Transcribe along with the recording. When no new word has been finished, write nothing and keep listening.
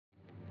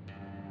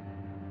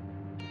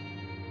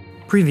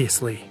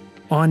Previously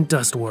on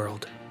Dust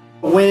World.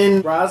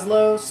 When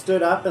Roslo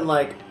stood up and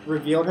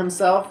revealed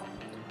himself,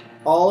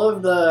 all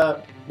of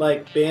the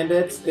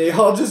bandits, they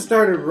all just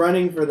started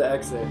running for the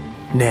exit.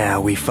 Now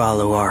we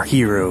follow our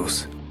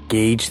heroes.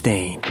 Gage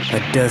Thane,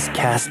 a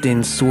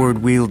dust-casting,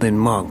 sword-wielding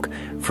monk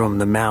from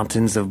the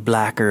mountains of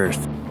Black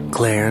Earth.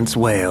 Clarence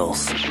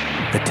Wales,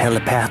 the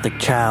telepathic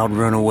child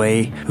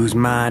runaway whose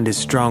mind is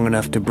strong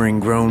enough to bring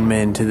grown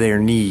men to their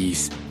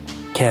knees.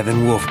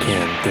 Kevin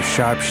Wolfkin, the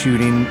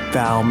sharpshooting,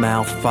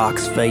 foul-mouthed,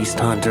 fox-faced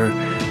hunter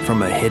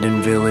from a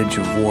hidden village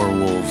of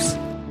werewolves.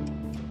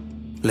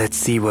 Let's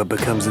see what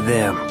becomes of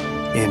them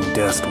in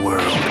Dust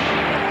World.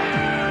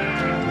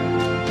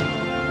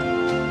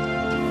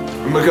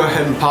 I'm gonna go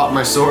ahead and pop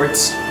my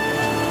swords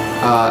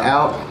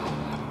out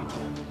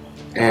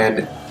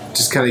and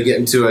just kind of get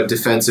into a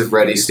defensive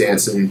ready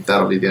stance, and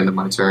that'll be the end of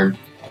my turn.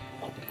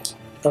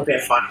 Okay.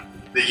 Fun.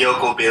 The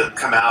yoke will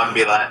come out and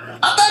be like,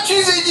 I thought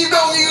you said you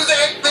don't use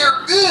that,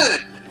 they're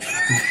good.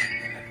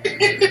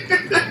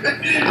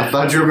 I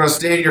thought you were gonna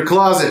stay in your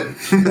closet.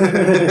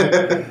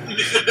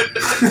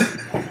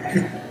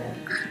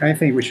 I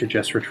think we should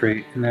just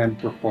retreat and then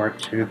report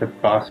to the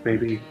boss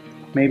baby.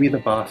 Maybe the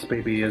boss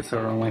baby is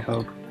our only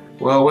hope.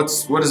 Well, what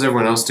is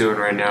everyone else doing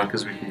right now?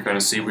 Because we can kind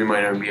of see we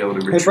might not be able to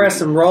retreat. Hey,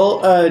 Preston,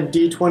 roll a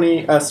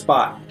D20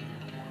 spot.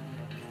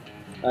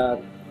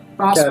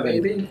 Boss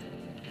Kevin. baby.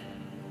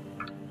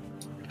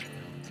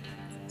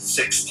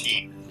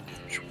 16.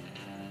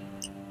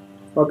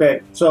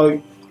 Okay,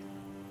 so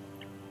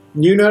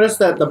you notice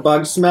that the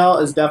bug smell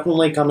is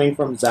definitely coming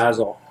from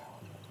Zazzle.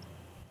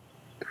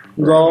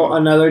 Roll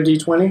another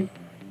D20.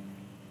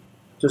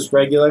 Just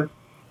regular.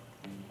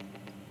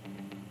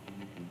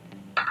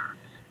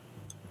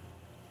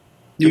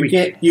 You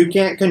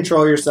can't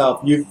control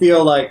yourself. You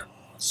feel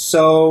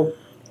so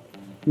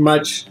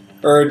much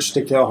urge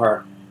to kill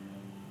her.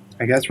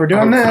 I guess we're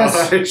doing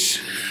this.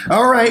 Gosh.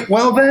 All right,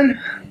 well then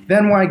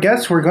I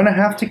guess we're gonna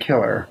have to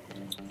kill her.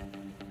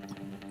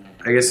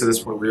 I guess at this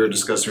point we were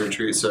discussing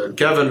retreat. So,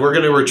 Kevin, we're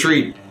gonna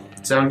retreat.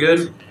 Sound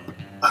good?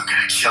 I'm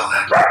gonna kill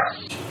him.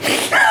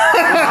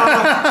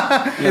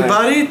 Hey,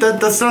 buddy,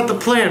 that's not the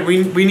plan.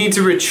 We need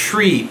to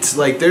retreat.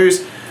 Do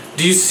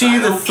you see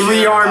the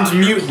three-armed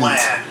mutant?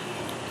 Plan.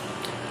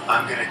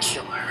 I'm gonna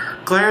kill her.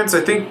 Clarence,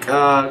 I think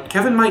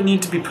Kevin might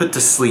need to be put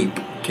to sleep.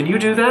 Can you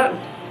do that?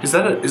 Is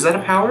that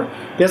a power?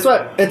 Guess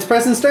what? It's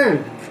Preston's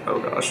turn. Oh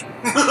gosh.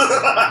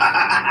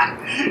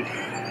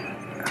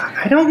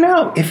 I don't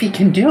know if he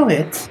can do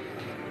it.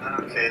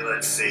 Okay,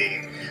 let's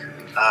see.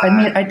 I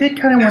mean, I did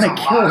kind of want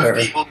to kill her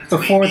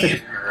before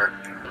the...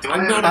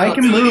 I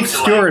can move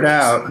Stuart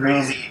out.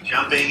 Crazy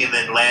jumping and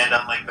then land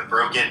on the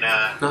broken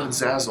Not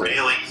Zazzle.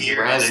 railing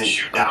here and then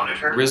shoot down at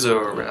her. Rizzo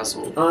or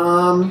Razzle.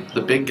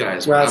 The big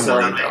guys. Razzle.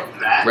 I'm worried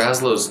about.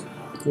 Razzlo's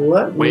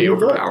What? way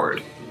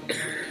overpowered.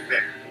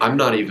 I'm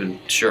not even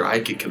sure I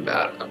could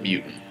combat a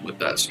mutant with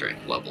that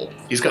strength level.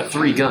 He's got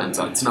 3 guns.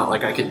 It's not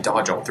like I could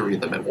dodge all 3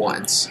 of them at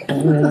once. I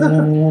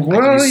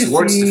can use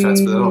swords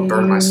defense, but that'll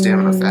burn my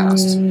stamina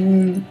fast.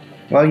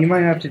 Well, you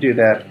might have to do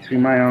that. We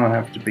might all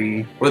have to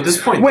be... Well, at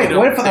this point, wait,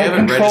 what if I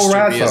control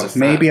Raslo?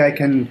 Maybe I... I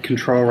can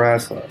control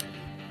Raslo.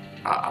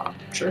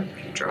 Sure, you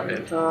can try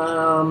it.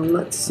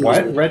 Let's see.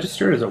 What?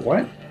 Register? Is it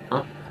what?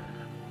 Huh?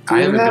 Do I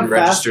you haven't have been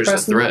registered as a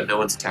fast threat. No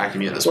one's attacking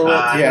me at this point.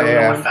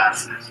 Yeah.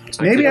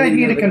 So Maybe I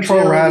need to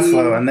control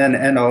Raslo and then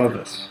end all of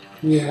this.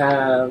 You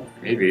have...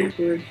 Maybe.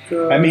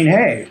 I mean,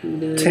 hey,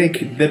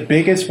 take the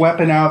biggest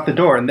weapon out the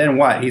door, and then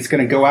what? He's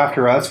going to go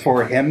after us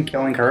for him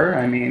killing her?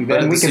 I mean,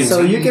 then we can...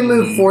 So you can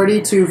move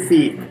 42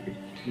 feet.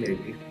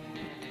 Maybe.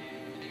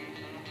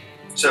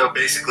 So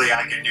basically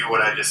I can do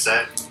what I just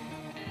said.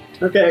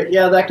 Okay,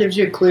 yeah, that gives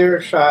you a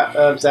clear shot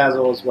of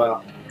Zazzle as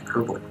well.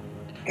 Cool.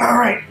 All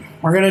right,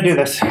 we're going to do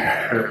this.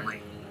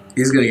 Apparently.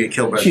 He's going to get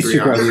killed by She's 3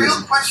 super The armies.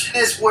 real question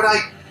is, would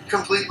I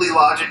completely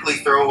logically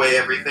throw away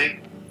everything?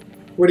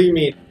 What do you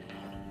mean?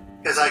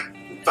 Because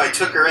if I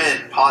took her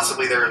in,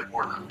 possibly there are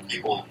more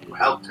people who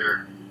helped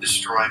her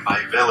destroy my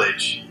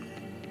village.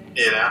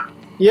 You know?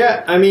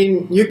 Yeah, I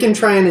mean, you can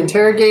try and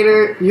interrogate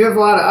her. You have a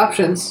lot of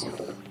options.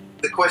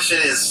 The question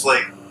is,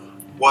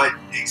 what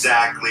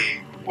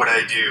exactly would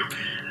I do?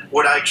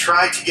 Would I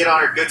try to get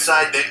on her good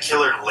side, then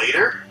kill her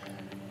later?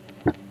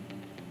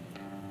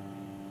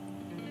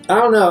 I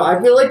don't know. I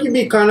feel like you'd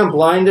be kind of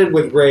blinded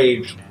with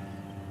rage.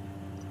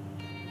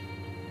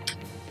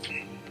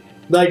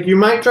 You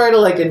might try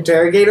to,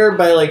 interrogate her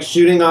by,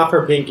 shooting off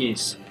her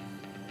pinkies.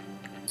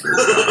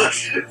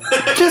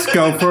 Just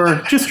go for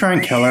her. Just try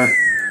and kill her.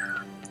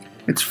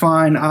 It's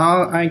fine.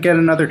 I get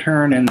another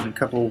turn in a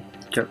couple...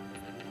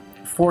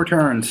 4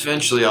 turns.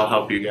 Eventually I'll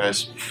help you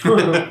guys.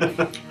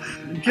 I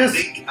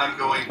think I'm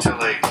going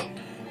to,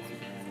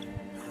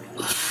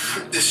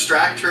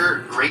 distract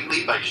her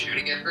greatly by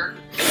shooting at her.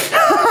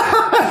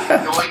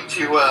 I'm going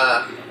to,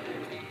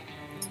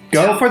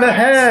 Go for the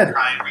head!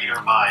 Try and read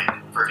her mind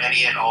for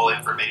any and all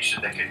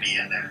information that could be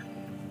in there.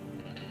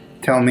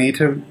 Tell me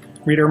to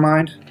read her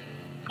mind?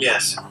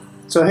 Yes.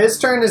 So his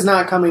turn is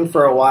not coming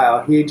for a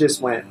while. He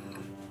just went.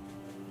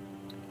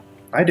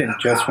 I didn't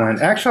just win.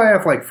 Actually, I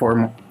have like 4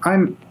 more.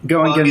 I'm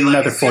going to get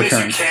another 4 As soon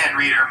as turns. you can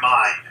read her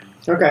mind.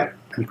 Okay.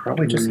 I'm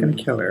probably just going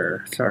to kill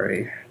her.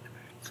 Sorry.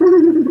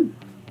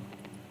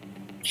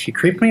 She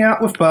creeped me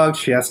out with bugs.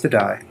 She has to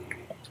die.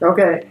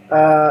 Okay.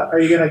 Are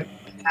you gonna?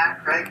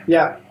 Attack, right?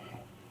 Yeah.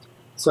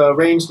 So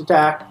ranged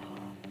attack.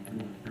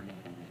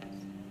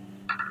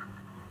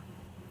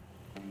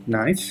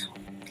 Nice.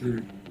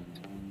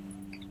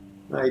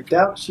 I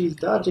doubt she's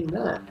dodging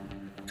that.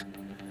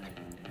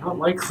 Not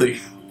likely.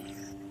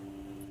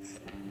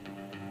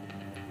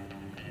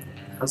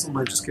 Hazel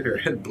might just get her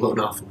head blown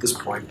off at this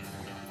point.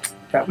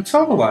 That would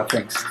solve a lot of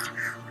things.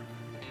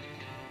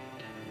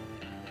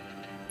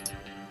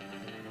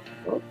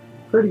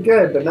 Pretty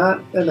good, but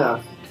not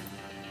enough.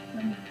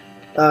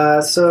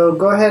 So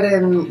go ahead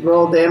and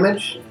roll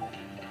damage.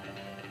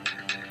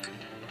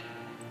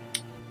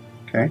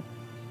 Okay.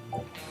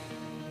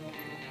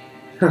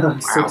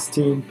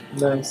 16.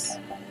 Nice.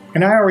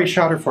 And I already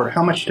shot her for.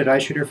 How much did I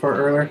shoot her for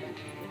earlier?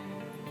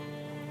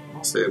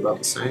 I'll say about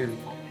the same.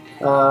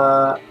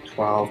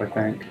 12, I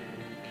think.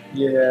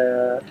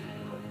 Yeah.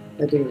 I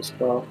think it was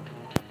 12.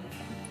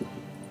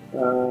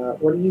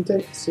 What did you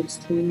take?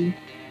 16?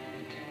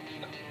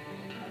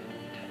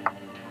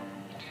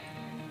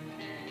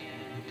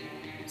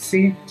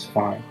 See? It's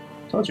fine.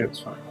 Told you it's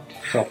fine.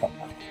 It's all fine.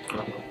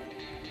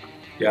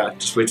 Yeah,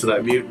 just wait till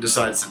that mutant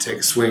decides to take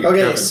a swing.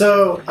 Okay, at Kevin.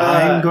 so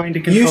I'm going to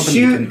control the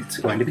shoot mutant. It's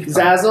going to be fine.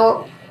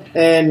 Zazzle,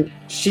 and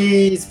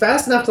she's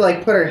fast enough to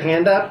like put her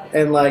hand up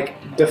and like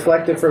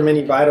deflect it from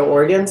any vital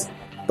organs.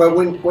 But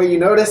what you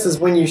notice is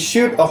when you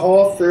shoot a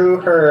hole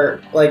through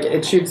her, like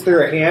it shoots through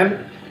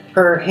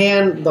her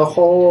hand, the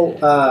hole,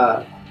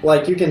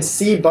 like you can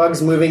see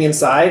bugs moving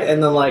inside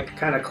and then like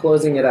kind of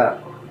closing it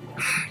up.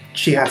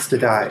 She has to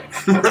die.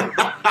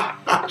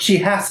 She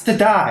has to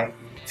die.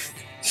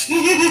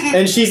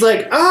 And she's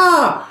like,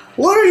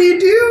 what are you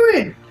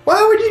doing?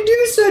 Why would you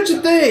do such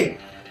a thing?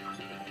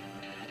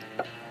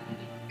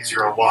 Because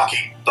you're a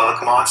walking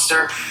bug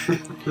monster.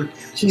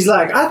 She's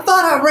like, I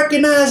thought I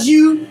recognized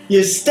you,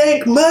 you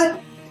stank mutt.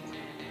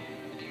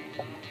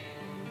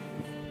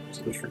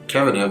 So for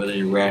Kevin having an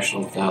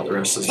irrational thought the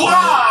rest of his life.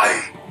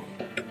 Why?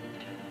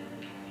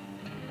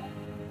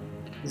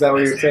 Is that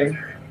what you're saying?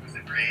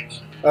 Within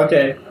range.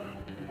 Okay.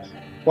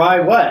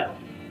 Why what?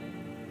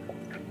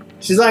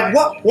 She's like,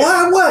 what?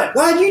 Why what?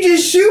 Why'd you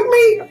just shoot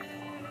me?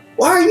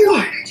 Why are you?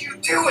 Why did you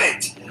do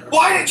it?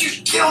 Why did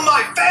you kill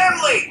my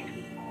family?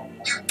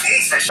 You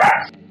piece of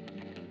shit!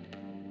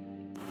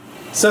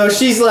 So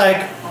she's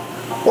like,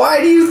 why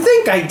do you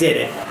think I did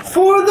it?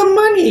 For the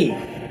money.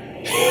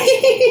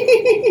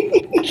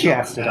 She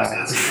has to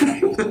die.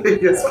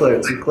 Yes,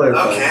 Clarence, you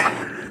clarified.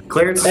 Okay.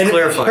 Clarence And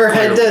clarified. her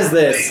head does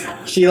this.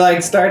 She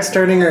like starts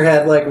turning her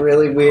head like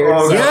really weird.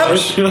 Oh,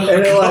 sideways, gosh.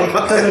 and it like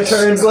kind of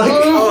turns like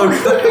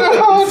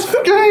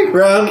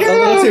round a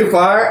little too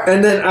far,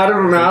 and then out of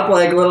her mouth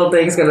like little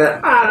things gonna.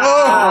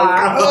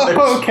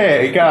 Oh,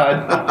 okay,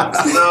 God.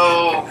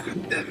 So,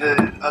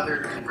 the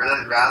other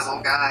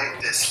Razzle guy,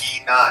 does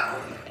he not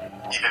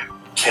even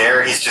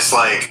care? He's just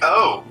like,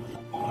 oh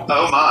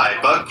my,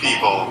 bug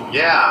people,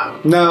 yeah.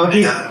 No,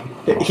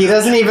 he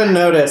doesn't even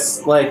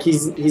notice. Like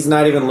he's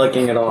not even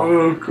looking at all.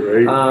 Oh,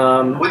 great.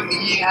 Wouldn't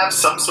he have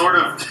some sort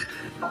of...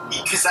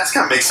 Because that's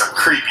going to make some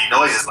creepy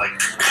noises, like...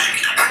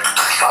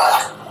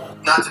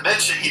 Not to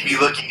mention, he'd be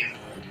looking in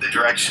the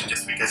direction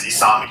just because he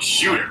saw me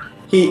shoot her.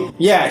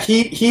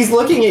 He's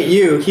looking at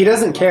you. He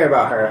doesn't care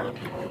about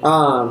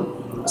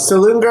her.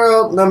 Saloon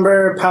Girl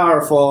number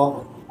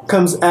powerful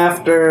comes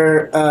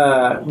after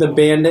the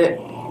bandit.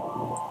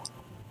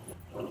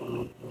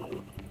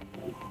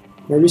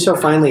 Maybe she'll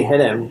finally hit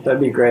him. That'd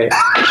be great.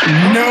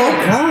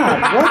 No,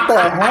 God, what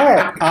the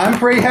heck? I'm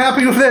pretty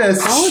happy with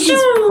this. How is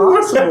this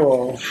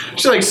possible?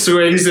 She like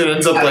swings and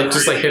ends up like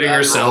just like hitting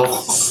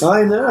herself.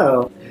 I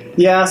know.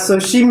 Yeah, so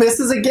she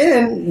misses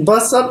again,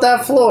 busts up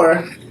that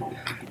floor.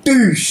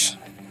 Douche.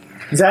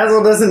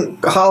 Zazzle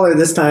doesn't holler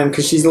this time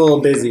because she's a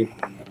little busy. Being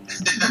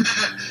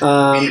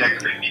a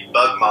creepy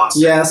bug monster.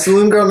 Yeah,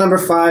 Saloon Girl number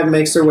 5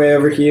 makes her way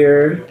over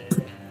here.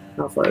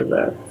 How far is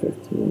that?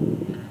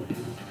 15.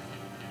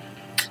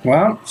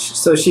 Well,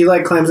 So she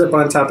like climbs up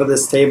on top of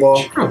this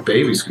table. Oh,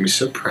 baby's gonna be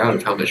so proud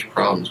of how much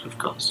problems we've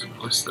caused in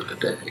less than a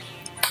day.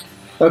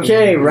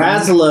 Okay,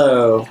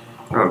 Razlo.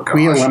 Oh gosh.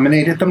 we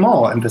eliminated them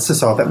all, and this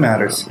is all that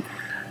matters.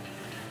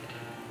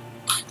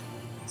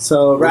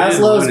 So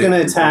Razlo's gonna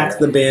attack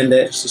the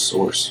bandit. Just the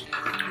source.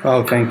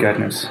 Oh, thank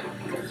goodness.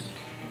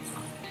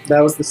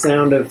 That was the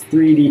sound of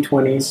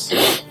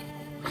 3d20s.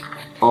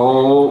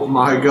 Oh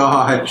my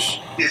gosh.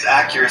 His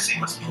accuracy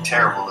must be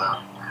terrible, though.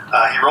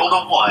 He rolled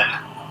a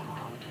 1.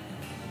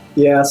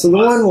 Yeah, so the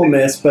one will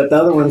miss, but the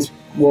other ones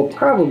will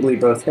probably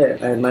both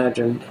hit, I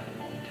imagine.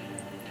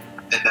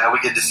 And now we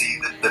get to see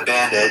the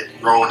bandit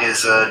roll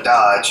his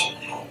dodge.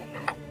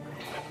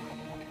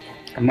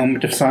 A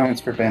moment of silence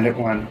for Bandit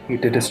 1, who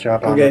did his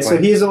job on Okay, so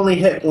he's only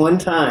hit one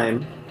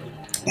time.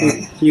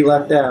 He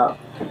left out.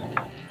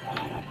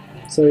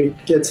 So he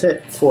gets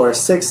hit for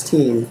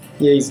 16.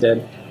 Yeah, he's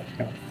dead.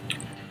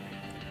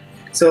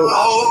 So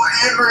Oh,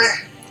 Henry!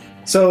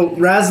 So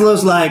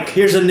Razlo's like,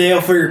 here's a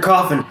nail for your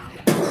coffin.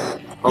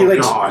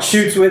 He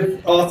shoots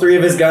with all 3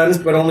 of his guns,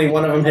 but only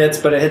one of them hits,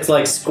 but it hits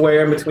like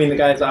square in between the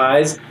guy's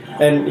eyes,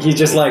 and he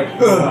just like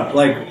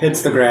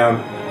hits the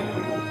ground.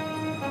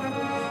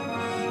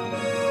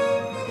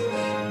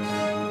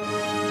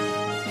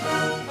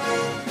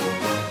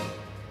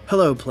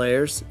 Hello,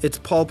 players. It's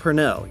Paul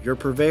Purnell, your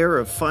purveyor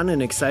of fun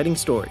and exciting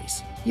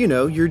stories. You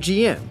know, your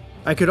GM.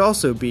 I could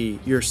also be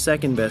your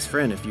second best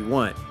friend if you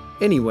want.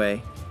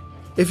 Anyway,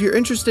 if you're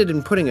interested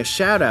in putting a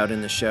shout out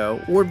in the show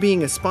or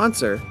being a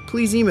sponsor,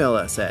 please email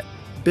us at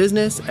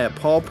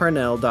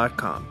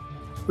business@paulparnell.com.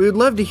 We would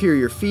love to hear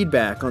your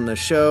feedback on the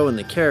show and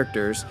the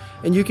characters,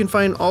 and you can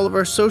find all of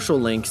our social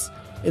links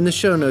in the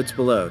show notes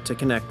below to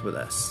connect with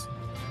us.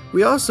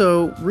 We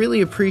also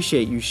really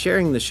appreciate you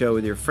sharing the show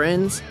with your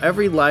friends.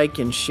 Every like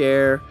and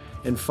share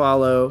and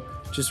follow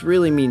just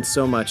really means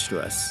so much to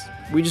us.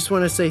 We just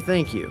want to say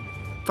thank you.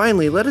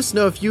 Finally, let us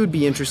know if you would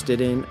be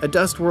interested in a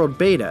Dust World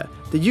beta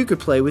that you could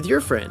play with your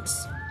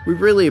friends. We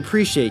really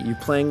appreciate you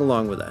playing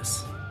along with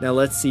us. Now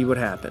let's see what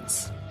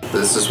happens.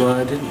 This is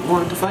why I didn't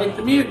want to fight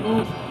the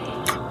mutant.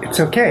 It's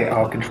okay.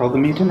 I'll control the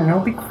mutant and he'll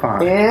be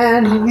fine.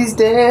 And he's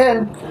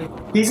dead.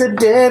 He's a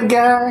dead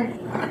guy.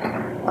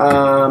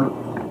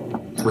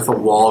 With a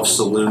wall of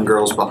saloon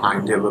girls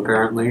behind him,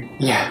 apparently.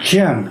 Yeah,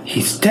 Jim,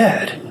 he's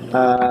dead.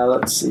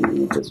 Let's see.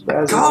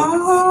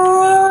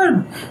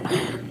 God!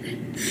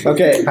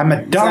 Okay. I'm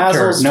a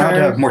doctor, Zazzle's not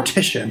turn. a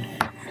mortician.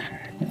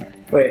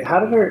 Wait, how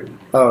did her...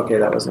 Oh, okay,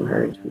 that wasn't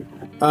her HP.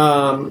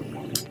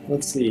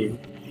 Let's see.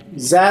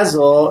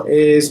 Zazzle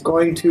is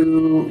going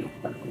to...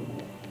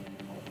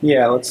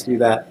 Yeah, let's do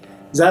that.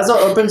 Zazzle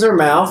opens her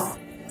mouth.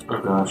 Oh,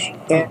 gosh.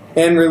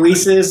 And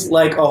releases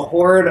like a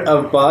horde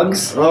of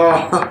bugs.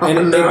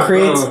 And it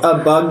creates a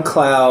bug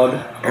cloud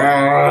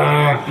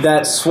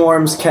that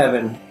swarms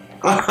Kevin.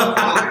 Oh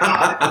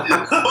god.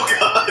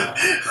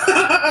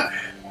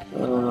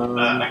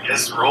 I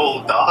guess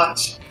roll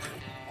dodge.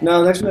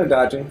 No, there's no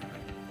dodging.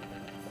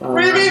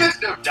 What do you mean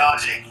there's no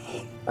dodging?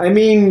 I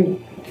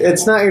mean,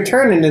 it's not your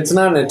turn and it's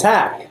not an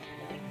attack.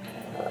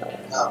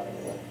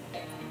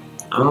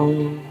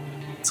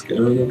 It's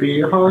gonna be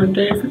a hard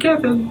day for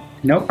Kevin.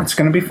 Nope, it's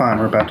gonna be fine.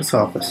 We're about to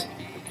solve this.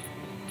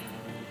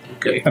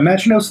 Okay.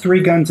 Imagine those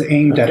 3 guns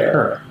aimed at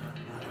her.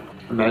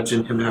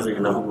 Imagine him having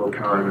enough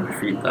willpower to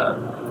defeat that.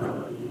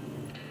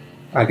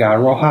 I gotta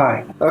roll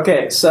high.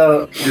 Okay,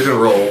 so You're gonna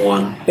roll a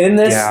 1. in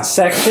this Yeah.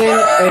 section,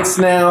 it's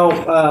now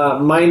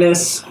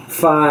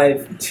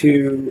 -5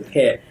 to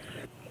hit.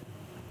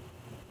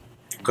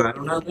 Glad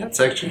I'm not in that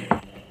section.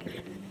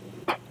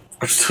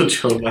 I'm still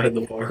chilling behind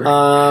the bar.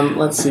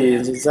 Let's see,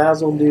 does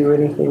Zazzle do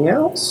anything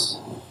else?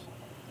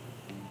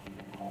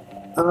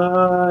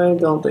 I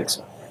don't think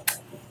so.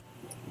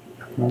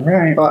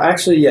 Alright. Oh,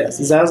 actually, yes.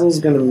 Zazzle's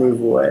gonna move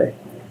away.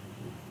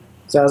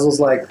 Zazzle's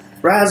like,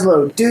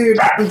 Razlo, do your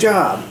damn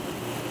job!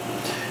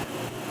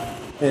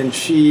 And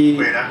she...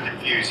 Wait, I'm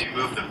confused. You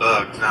moved the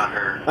bugs, not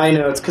her. I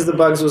know, it's because the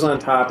bugs was on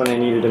top and I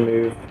needed to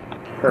move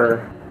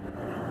her.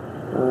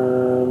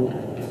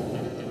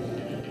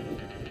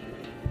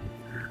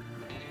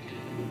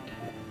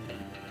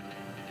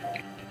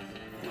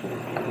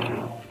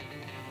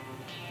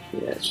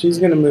 Yeah, she's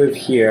gonna move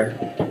here.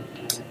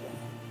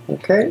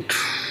 Okay,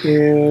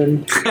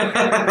 and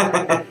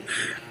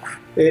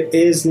it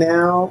is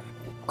now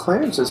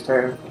Clarence's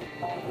turn.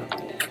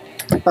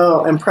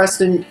 Oh, and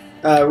Preston,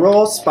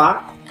 roll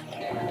spot.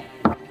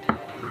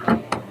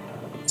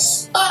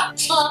 Spot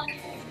check.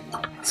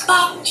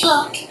 Spot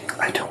check.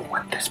 I don't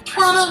want this.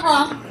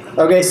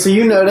 Okay, so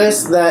you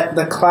notice that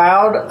the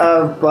cloud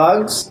of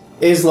bugs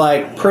is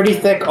like pretty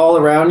thick all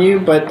around you,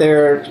 but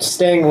they're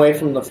staying away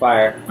from the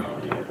fire.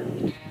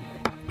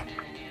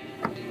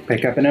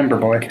 Pick up an ember,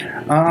 boy.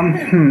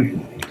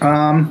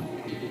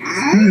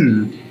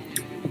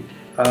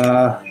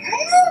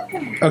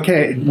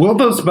 Okay, will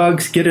those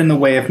bugs get in the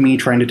way of me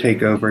trying to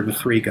take over the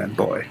 3-gun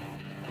boy?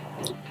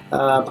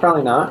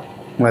 Probably not.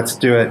 Let's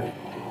do it.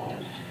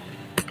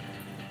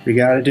 We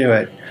gotta do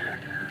it.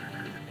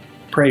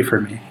 Pray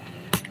for me.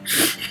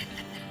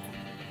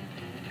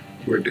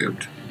 We're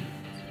doomed.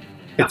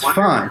 It's I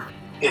wonder fine.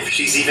 If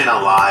she's even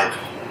alive,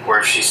 or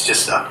if she's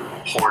just a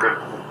horde of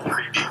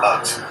creepy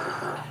bugs.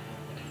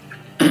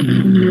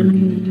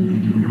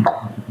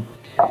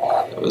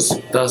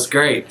 That was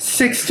great.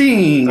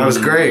 16! That was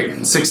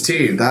great.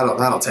 16.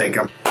 That'll take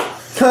him.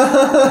 Do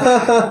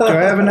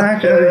I have an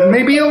act?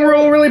 Maybe he'll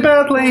roll really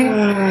badly.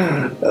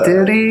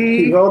 Did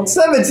He he? rolled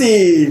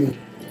 17!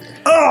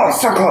 Oh,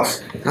 so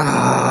close!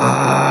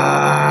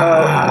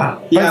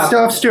 Yeah. I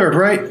still have Steward,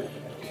 right?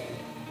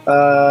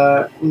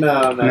 No.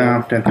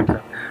 No, don't think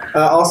so.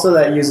 Also,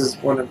 that uses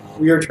one of...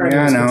 We were trying to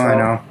Yeah, use I control.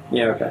 know.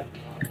 Yeah, okay.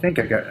 I think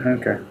I got it.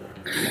 Okay.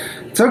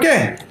 It's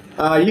okay.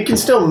 You can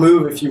still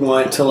move if you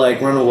want to,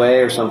 like, run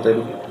away or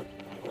something.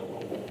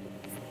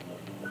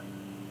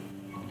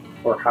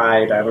 Or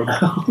hide, I don't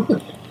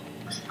know.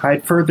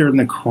 Hide further in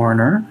the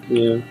corner.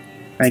 Yeah.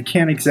 I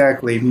can't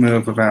exactly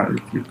move about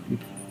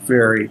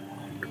very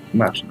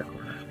much in the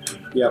corner.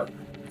 Yep.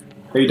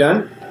 Are you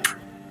done?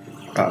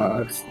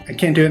 I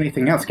can't do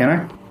anything else, can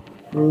I?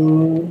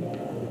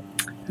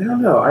 I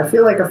don't know. I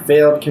feel like a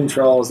failed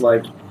control is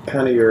like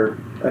kind of your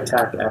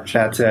attack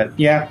action. That's it.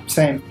 Yeah,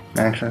 same,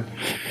 actually.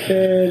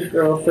 Okay,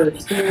 girl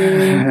 13.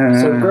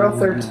 So girl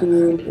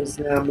 13 is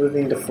now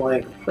moving to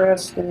flank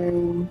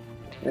Preston.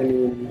 I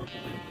mean,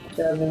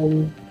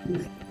 Kevin.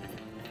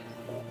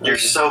 You're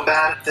so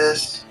bad at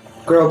this.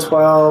 Girl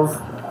 12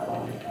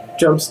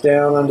 jumps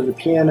down onto the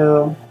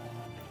piano.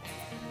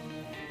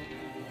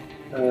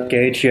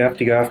 Gage, you have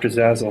to go after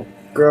Zazzle.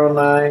 Girl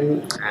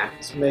 9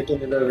 is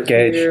making it over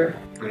Gage. here.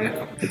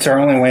 It's our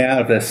only way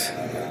out of this.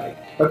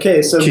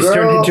 Okay, so She's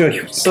turned into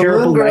a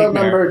terrible girl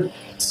nightmare. number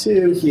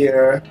 2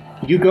 here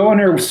You go on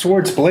her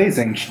swords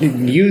blazing.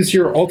 Use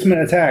your ultimate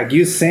attack.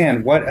 Use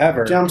sand,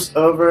 whatever. jumps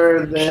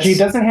over this. She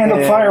doesn't handle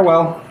and fire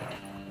well.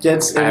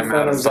 Gets in I'm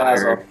front out of of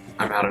fire. Zazzle.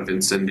 I'm out of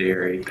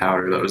incendiary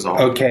powder. That was all.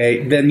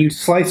 Okay, then you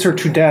slice her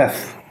to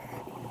death.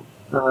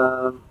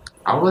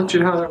 I'll let you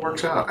know how that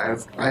works out.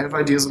 I have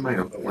ideas of my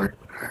own. Don't worry.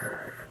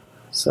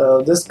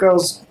 So this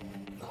girl's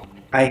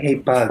I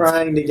hate bugs.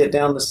 trying to get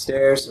down the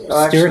stairs.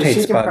 Oh, Stuart actually, she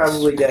hates can bugs.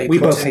 probably get We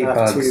close both hate enough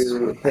bugs.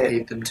 to hit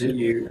Hate them too.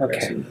 you. Okay.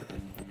 Preston.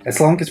 As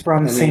long as we're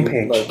on the I same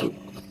mean, page. Loki.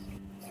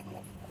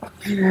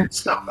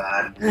 It's not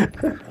bad.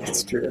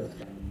 It's true.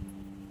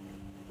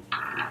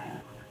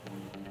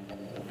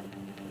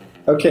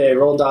 Okay,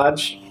 roll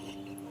dodge.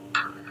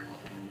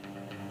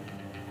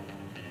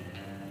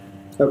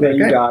 Okay,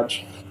 you Okay.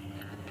 dodge.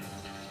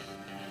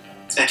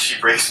 And she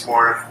breaks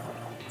more of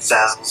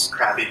Zazzle's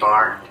crabby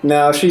bar.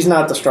 No, she's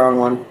not the strong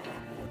one.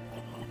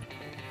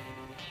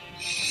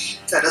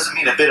 That doesn't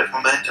mean a bit of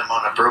momentum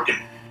on a broken,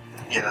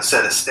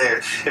 set of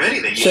stairs. If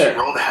anything, you Sure. should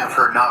roll to have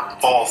her not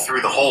fall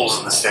through the holes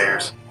in the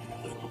stairs.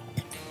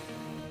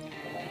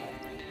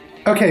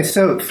 Okay,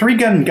 so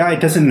 3-gun guy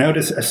doesn't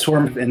notice a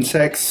swarm of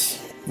insects,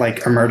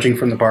 like, emerging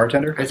from the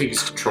bartender. I think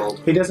he's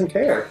controlled. He doesn't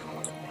care.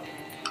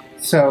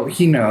 So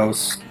he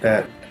knows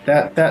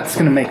that's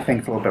going to make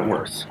things a little bit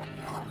worse.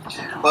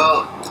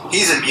 Well,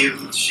 he's a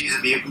mutant, she's a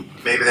mutant,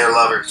 maybe they're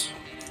lovers.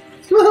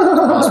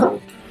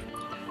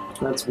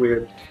 That's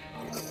weird.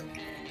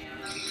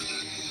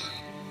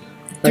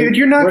 Dude,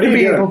 you're not What are going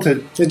to you be doing? able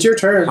to... It's your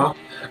turn. Huh?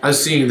 I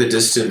was seeing the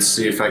distance,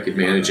 see if I could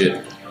manage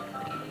it.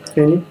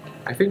 Can you?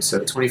 I think so.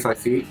 25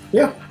 feet.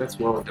 Yeah. That's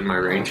well within my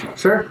range.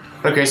 Sure.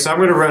 Okay, so I'm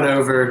going to run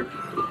over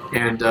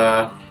and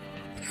I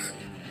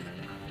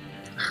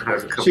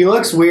have a couple. She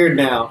looks weird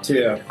now,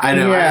 too. I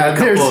know. Yeah,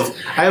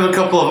 I have a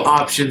couple of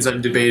options.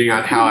 I'm debating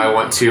on how I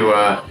want to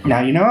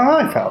Now you know how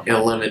I felt.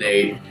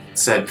 eliminate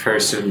said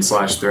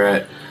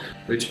person/threat.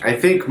 Which I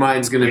think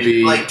mine's going to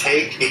be.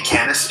 Take a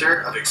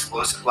canister of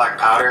explosive black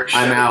powder,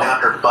 shove I'm it out. down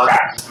her butt,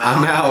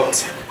 I'm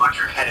out. watch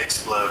her head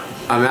explode.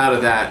 I'm out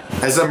of that.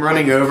 As I'm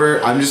running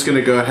over, I'm just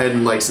gonna go ahead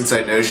and since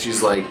I know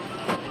she's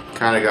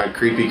kind of got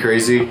creepy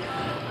crazy,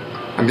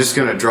 I'm just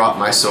gonna drop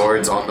my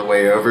swords on the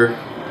way over,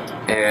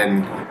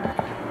 and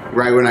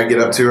right when I get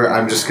up to her,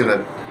 I'm just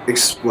gonna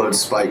explode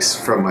spikes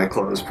from my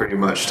clothes pretty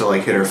much to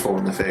hit her full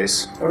in the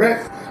face.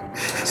 Okay.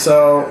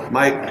 So,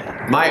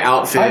 My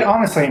outfit. I'd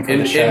honestly aim for In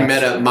the chest.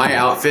 meta, my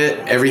outfit,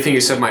 everything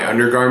except my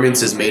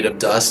undergarments is made of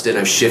dust, and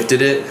I've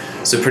shifted it,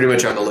 so pretty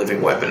much I'm a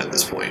living weapon at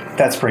this point.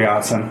 That's pretty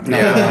awesome. No.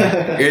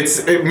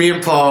 Yeah, me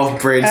and Paul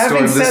brainstormed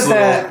Having this said little.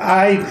 that,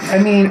 I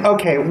mean,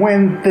 okay,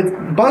 when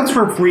the bugs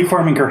were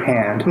reforming her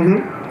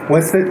hand,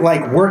 was it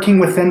working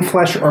within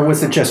flesh, or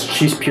was it just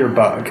she's pure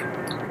bug?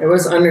 it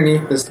was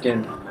underneath the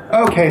skin.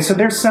 Okay, so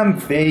there's some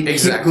vague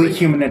Exactly.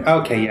 human.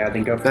 Okay, yeah,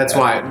 then go for That's that.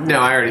 why. No,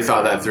 I already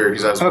thought that through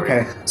because I was Okay.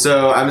 worried.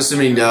 So I'm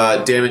assuming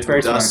damage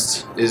Very from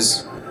dust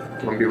is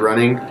going to be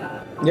running.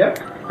 Yep.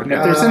 And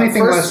if there's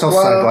anything First, left,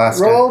 I'll side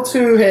blast it. roll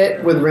to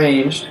hit with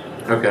ranged.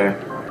 Okay.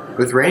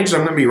 With ranged, I'm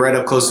going to be right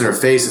up close in her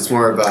face. It's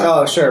more about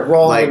Oh, sure.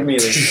 Roll with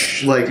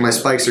melee. my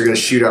spikes are going to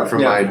shoot out from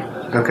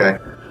Yeah. my. Okay.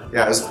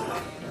 Yeah, I was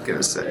going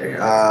to say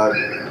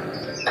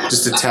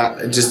just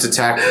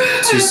attack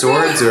 2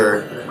 swords,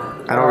 or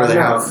I don't really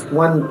No, have.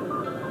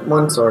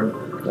 one sword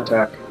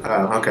attack.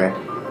 Oh, okay.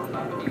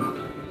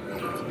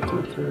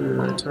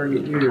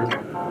 Target you.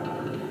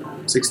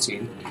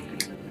 16.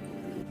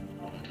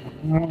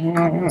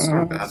 That's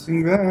not bad.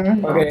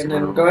 Okay, and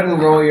then go ahead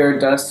and roll your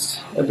dust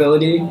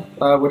ability,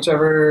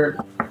 however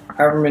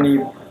many.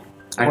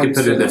 I could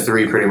put it to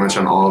 3 pretty much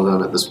on all of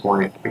them at this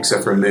point,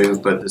 except for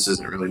move, but this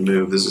isn't really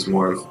move. This is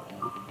more of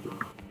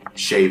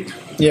shape.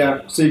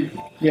 Yeah. So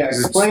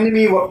explain to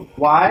me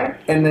why,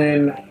 and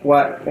then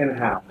what and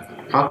how.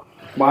 Huh?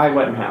 Why,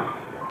 what, and how.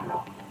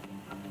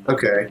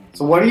 Okay.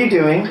 So what are you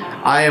doing?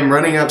 I am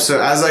running up, so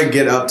as I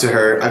get up to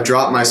her, I've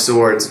dropped my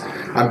swords.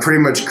 I'm pretty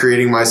much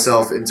creating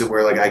myself into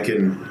where I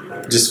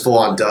can just full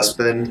on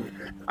dustbin.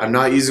 I'm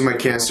not using my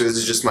canister, this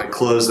is just my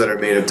clothes that are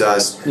made of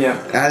dust. Yeah.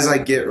 As I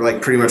get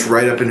pretty much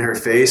right up in her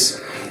face,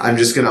 I'm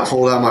just gonna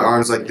hold out my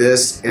arms like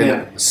this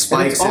and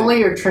spikes. And only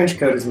your trench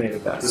coat is made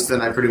of dust. Just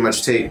then I pretty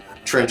much take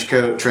trench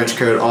coat,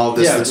 all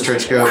this, this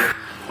trench coat,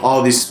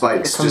 all these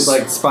spikes, It comes just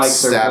like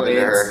spikes or stab into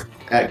blades. her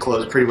at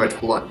close, pretty much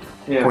blunt,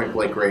 Yeah. point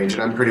blank range,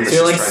 and I'm pretty much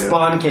So you're just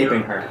trying spawn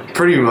caping her. to,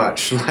 pretty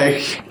much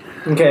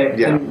Okay.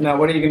 Yeah. And now,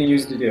 what are you going to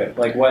use to do it?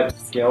 Like, what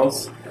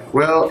skills?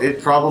 Well,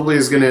 it probably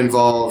is going to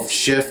involve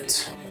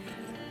shift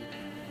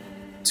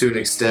to an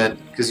extent,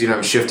 because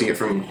I'm shifting it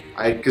from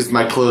because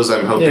my clothes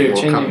I'm hoping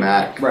will come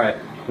back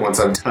once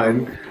I'm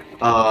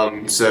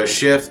done. So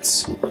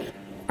shifts.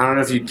 I don't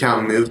know if you'd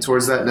count move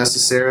towards that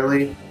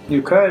necessarily.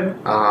 You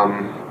could.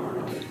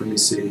 Let me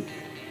see.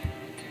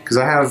 Because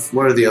I have,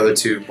 what are the other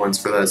 2 ones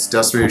for that? It's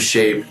dust move,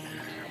 shape.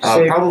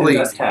 Shape Probably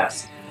and dust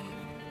cast,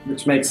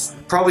 which makes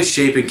probably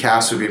shape and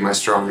cast would be my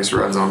strongest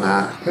runs on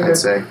that. Okay. I'd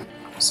say.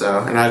 So,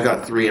 and I've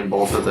got 3 in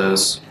both of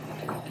those.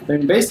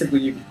 then basically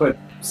you can put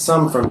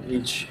some from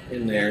each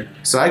in there.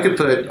 So I could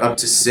put up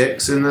to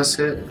 6 in this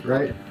hit,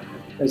 right?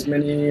 As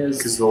many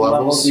as 'Cause the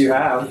levels you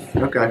have.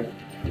 Okay.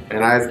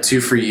 And I have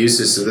 2 free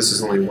uses, so this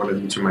is only one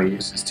of each of my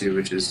uses too,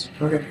 which is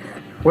Okay.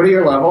 What are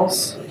your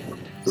levels?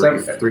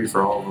 3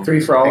 for all of them. 3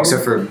 for all.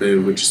 Except for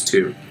Boo, which is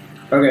 2.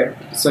 Okay,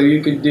 so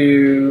you could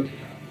do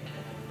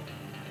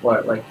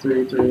what, like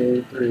 3,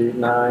 3, 3,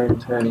 9,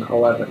 10,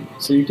 11.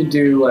 So you could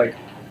do like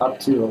up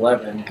to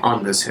 11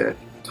 on this hit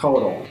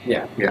total.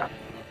 Yeah. Yeah.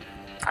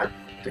 I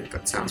think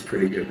that sounds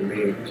pretty good to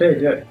me. Okay,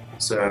 good.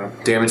 So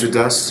damage with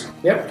dust.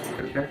 Yep.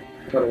 Okay.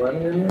 Put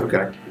 11 in there.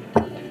 Okay.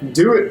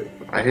 Do it.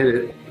 I hit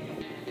it.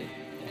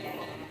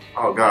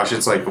 Oh gosh,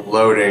 it's like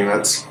loading.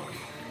 This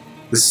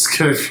is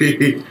gonna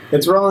be.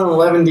 It's rolling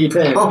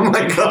 11d10. Oh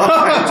my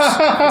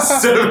gosh!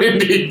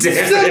 70 damage.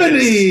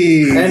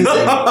 70! And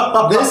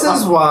this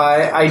is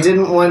why I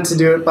didn't want to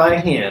do it by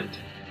hand.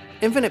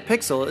 Infinite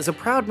Pixel is a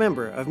proud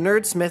member of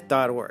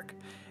nerdsmith.org,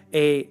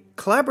 a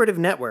collaborative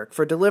network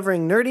for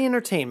delivering nerdy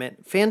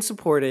entertainment,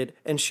 fan-supported,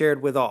 and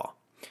shared with all.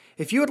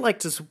 If you would like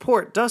to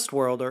support Dust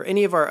World or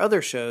any of our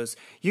other shows,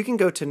 you can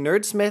go to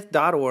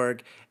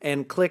nerdsmith.org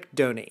and click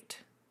Donate.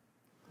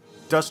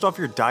 Dust off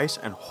your dice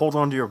and hold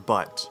on to your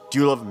butts. Do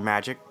you love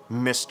magic,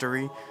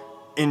 mystery,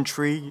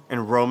 intrigue,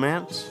 and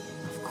romance?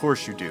 Of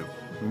course you do.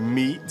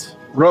 Meet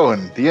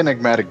Rowan, the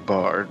enigmatic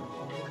bard.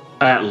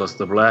 Atlas,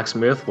 the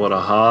blacksmith, what a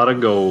heart of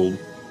gold.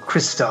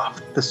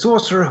 Kristoff, the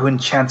sorcerer who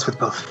enchants with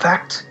both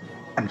fact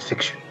and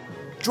fiction.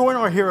 Join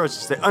our heroes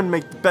as they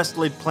unmake the best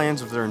laid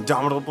plans of their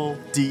indomitable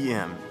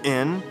DM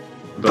in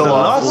The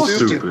Lawful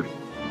Stupid.